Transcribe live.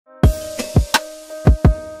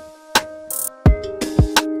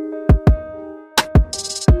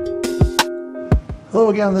Hello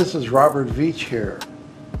again, this is Robert Veach here.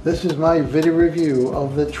 This is my video review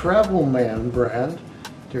of the TRAVELMAN brand,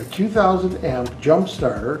 their 2000 amp jump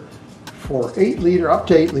starter for 8 liter, up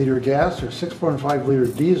to 8 liter gas or 6.5 liter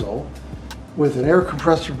diesel with an air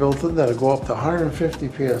compressor built in that'll go up to 150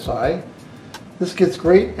 PSI. This gets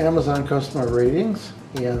great Amazon customer ratings,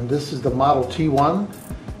 and this is the Model T1.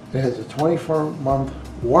 It has a 24-month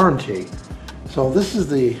warranty. So this is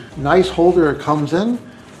the nice holder it comes in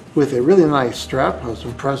with a really nice strap. I was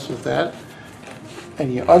impressed with that.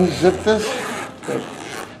 And you unzip this, the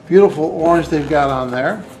beautiful orange they've got on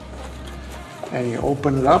there, and you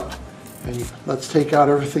open it up, and let's take out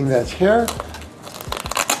everything that's here.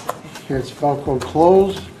 Here it's Velcro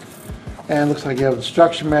closed, and looks like you have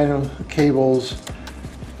instruction manual, cables,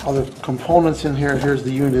 other components in here. Here's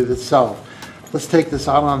the unit itself. Let's take this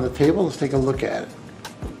out on the table. Let's take a look at it.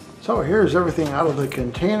 So here's everything out of the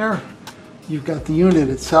container. You've got the unit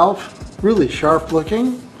itself, really sharp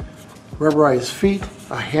looking, rubberized feet,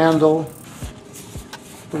 a handle.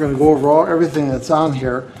 We're going to go over everything that's on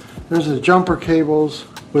here. There's the jumper cables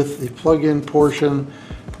with the plug-in portion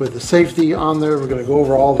with the safety on there. We're going to go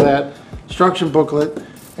over all that. Instruction booklet,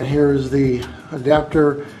 and here is the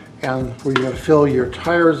adapter and where you're going to fill your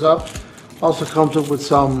tires up. Also comes up with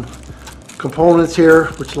some components here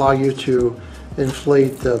which allow you to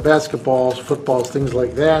inflate basketballs, footballs, things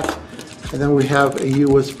like that. And then we have a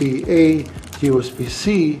USB-A to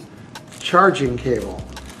USB-C charging cable.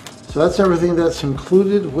 So that's everything that's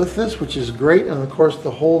included with this, which is great. And of course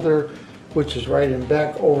the holder, which is right in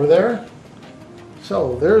back over there.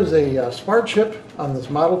 So there's a smart chip on this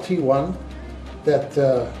Model T1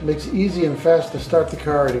 that makes it easy and fast to start the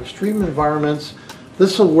car in extreme environments.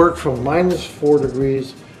 This will work from -4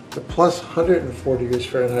 degrees to plus 104 degrees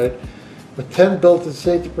Fahrenheit. With 10 built-in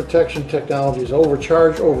safety protection technologies: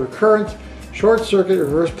 overcharge, overcurrent, short circuit,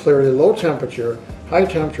 reverse polarity, low temperature, high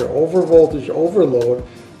temperature, over voltage, overload,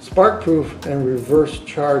 spark proof, and reverse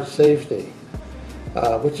charge safety,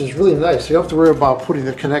 which is really nice. You don't have to worry about putting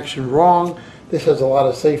the connection wrong. This has a lot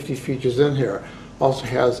of safety features in here. Also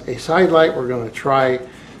has a side light we're going to try.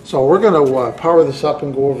 So we're going to power this up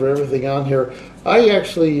and go over everything on here. I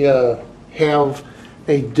actually have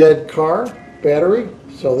a dead car battery,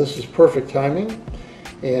 so this is perfect timing.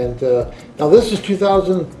 And now this is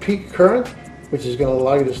 2000 peak current, which is going to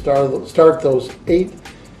allow you to start those 8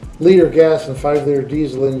 liter gas and 5 liter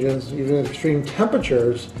diesel engines. Even at extreme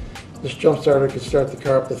temperatures, this jump starter can start the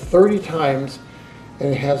car up to 30 times, and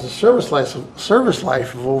it has a service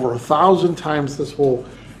life of over 1,000 times. This will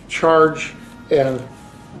charge and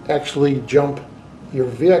actually jump your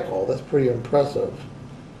vehicle. That's pretty impressive.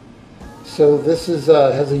 So this is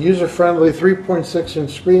has a user-friendly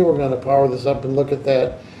 3.6-inch screen. We're going to power this up and look at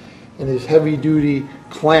that. And these heavy-duty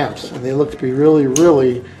clamps, and they look to be really,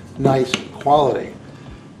 really nice quality.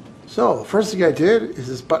 So the first thing I did is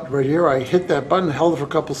this button right here. I hit that button, held it for a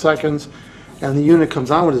couple seconds, and the unit comes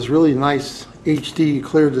on with this really nice HD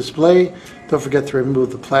clear display. Don't forget to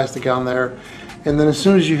remove the plastic on there. And then as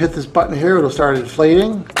soon as you hit this button here, it'll start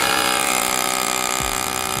inflating.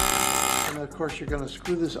 Of course, you're going to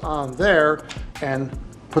screw this on there and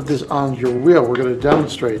put this on your wheel. We're going to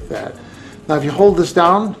demonstrate that. Now if you hold this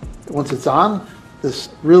down, once it's on, this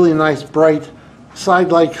really nice bright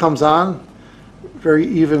side light comes on. Very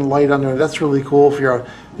even light on there. That's really cool if you're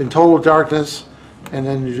in total darkness, and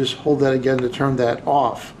then you just hold that again to turn that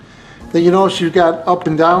off. Then you notice you've got up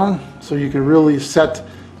and down, so you can really set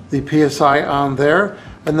the PSI on there.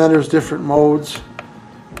 And then there's different modes,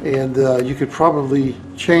 and you could probably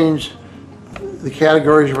change the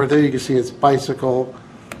categories right there. You can see it's bicycle,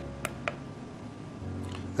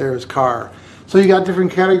 there's car. So you got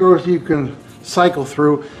different categories you can cycle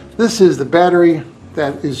through. This is the battery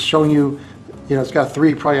that is showing you, it's got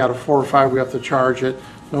 3 probably out of 4 or 5. We have to charge it,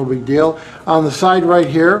 no big deal. On the side right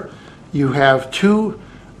here, you have 2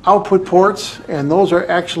 output ports, and those are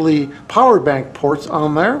actually power bank ports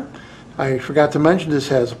on there. I forgot to mention this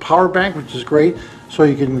has a power bank, which is great, so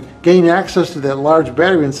you can gain access to that large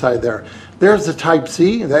battery inside there. There's the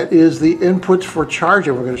Type-C, that is the input for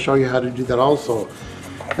charging. We're going to show you how to do that also.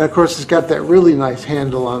 And of course it's got that really nice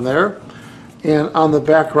handle on there. And on the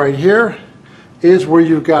back right here is where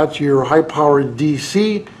you've got your high-powered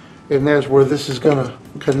DC, and there's where this is going to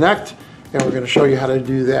connect, and we're going to show you how to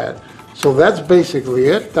do that. So that's basically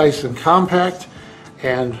it. Nice and compact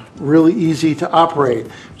and really easy to operate,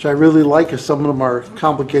 which I really like, because some of them are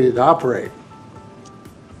complicated to operate.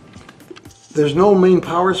 There's no main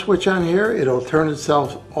power switch on here. It'll turn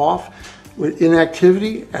itself off with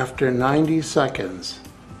inactivity after 90 seconds.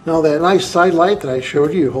 Now that nice side light that I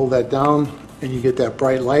showed you, you hold that down and you get that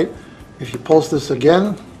bright light. If you pulse this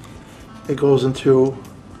again, it goes into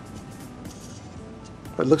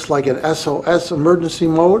what looks like an SOS emergency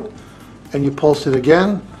mode, and you pulse it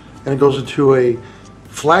again and it goes into a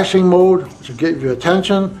flashing mode, which will get your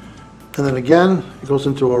attention, and then again it goes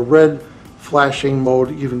into a red flashing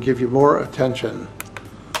mode, even give you more attention,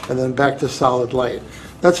 and then back to solid light.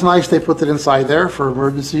 That's nice, they put it inside there for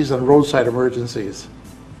emergencies and roadside emergencies.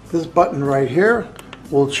 This button right here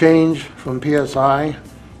will change from PSI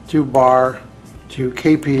to bar to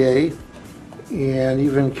KPA and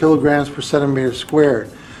even kilograms per centimeter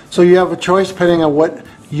squared. So you have a choice depending on what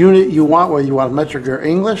unit you want, whether you want metric or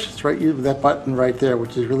English. It's right, that button right there,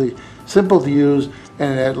 which is really simple to use,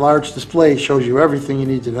 and that large display shows you everything you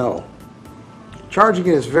need to know. Charging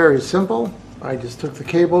it is very simple. I just took the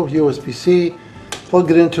cable, USB-C,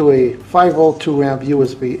 plugged it into a 5 volt 2 amp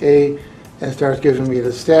USB-A, and it starts giving me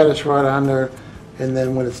the status right on there, and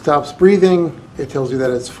then when it stops breathing it tells you that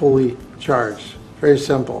it's fully charged. Very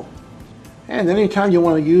simple. And anytime you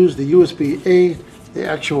want to use the USB-A, the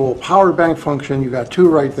actual power bank function, you got two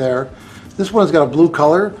right there. This one's got a blue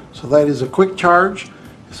color, so that is a quick charge.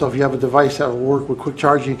 So if you have a device that will work with quick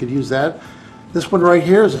charging, you could use that. This one right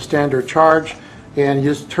here is a standard charge, and you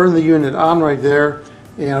just turn the unit on right there,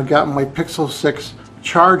 and I've got my Pixel 6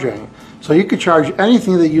 charging. So you could charge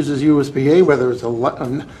anything that uses USB-A, whether it's a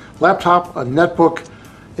laptop, a netbook,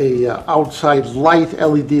 a outside light,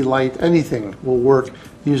 LED light, anything will work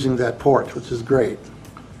using that port, which is great.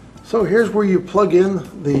 So here's where you plug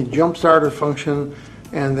in the jump starter function,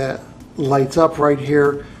 and that lights up right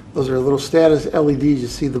here. Those are little status LEDs, you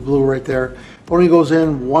see the blue right there. It only goes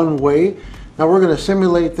in one way. Now we're going to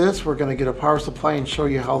simulate this. We're going to get a power supply and show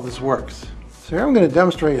you how this works. So here I'm going to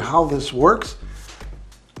demonstrate how this works.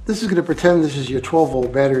 This is going to pretend this is your 12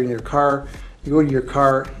 volt battery in your car. You go to your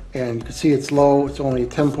car and you can see it's low. It's only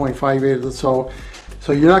 10.58 or so.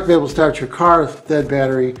 So you're not going to be able to start your car with dead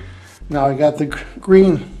battery. Now I got the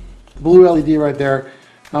blue LED right there.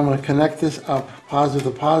 I'm going to connect this up,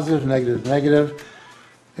 positive to positive, negative to negative.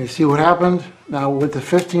 And you see what happened? Now with the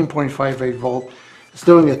 15.58 volt, it's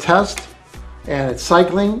doing a test, and it's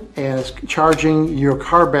cycling, and it's charging your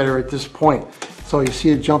car battery at this point. So you see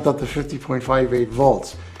it jumped up to 50.58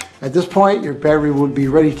 volts. At this point, your battery would be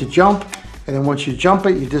ready to jump, and then once you jump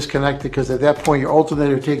it, you disconnect it, because at that point your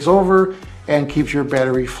alternator takes over and keeps your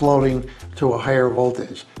battery floating to a higher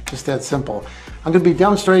voltage. Just that simple. I'm going to be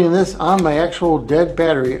demonstrating this on my actual dead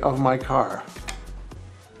battery of my car.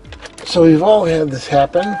 So we've all had this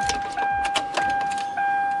happen.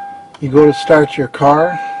 You go to start your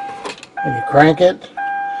car and you crank it,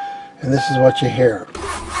 and this is what you hear.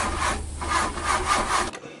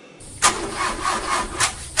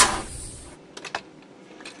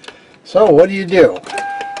 So what do?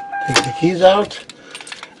 Take the keys out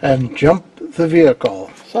and jump the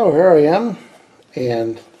vehicle. So here I am,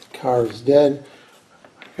 and the car is dead.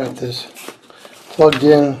 Got this plugged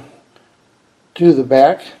in to the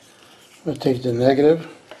back. I'm going to take the negative,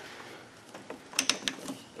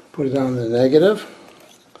 put it on the negative,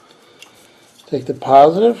 take the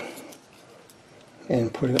positive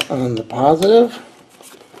and put it on the positive,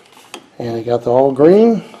 and I got the all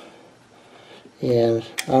green, and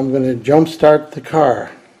I'm going to jump start the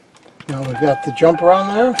car. Now we've got the jumper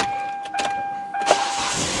on there.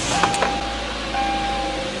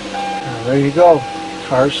 Now there you go.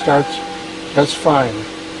 Car starts just fine.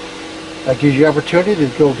 That gives you opportunity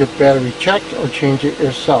to go get battery checked or change it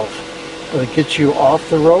yourself. But it gets you off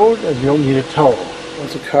the road and you don't need a tow.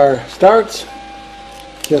 Once the car starts,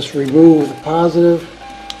 just remove the positive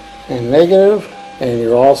and negative and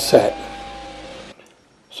you're all set.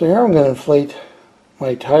 So here I'm going to inflate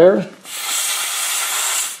my tire.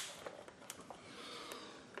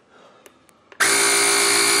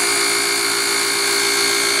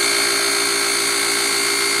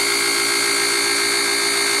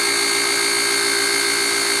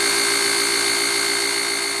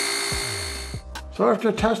 So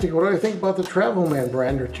after testing, what do I think about the TRAVELMAN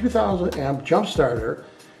brand, their 2000 amp jump starter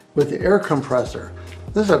with the air compressor?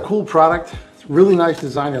 This is a cool product. It's really nice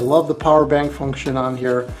design. I love the power bank function on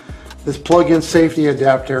here. This plug-in safety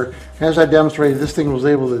adapter. As I demonstrated, this thing was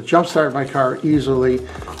able to jump start my car easily.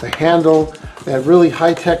 The handle, that really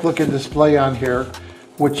high-tech looking display on here,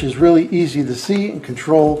 which is really easy to see and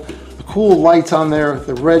control. The cool lights on there,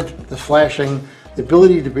 the red, the flashing, the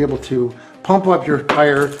ability to be able to pump up your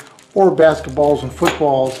tire or basketballs and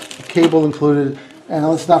footballs, the cable included, and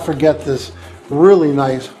let's not forget this really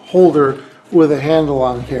nice holder with a handle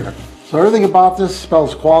on here. So everything about this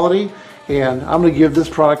spells quality, and I'm going to give this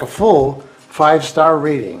product a full 5-star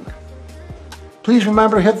rating. Please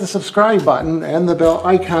remember to hit the subscribe button and the bell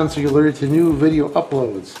icon so you're alerted to new video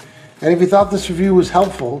uploads. And if you thought this review was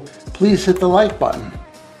helpful, please hit the like button.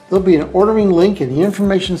 There'll be an ordering link in the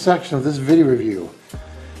information section of this video review.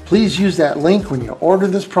 Please use that link when you order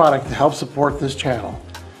this product to help support this channel.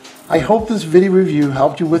 I hope this video review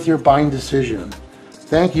helped you with your buying decision.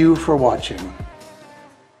 Thank you for watching.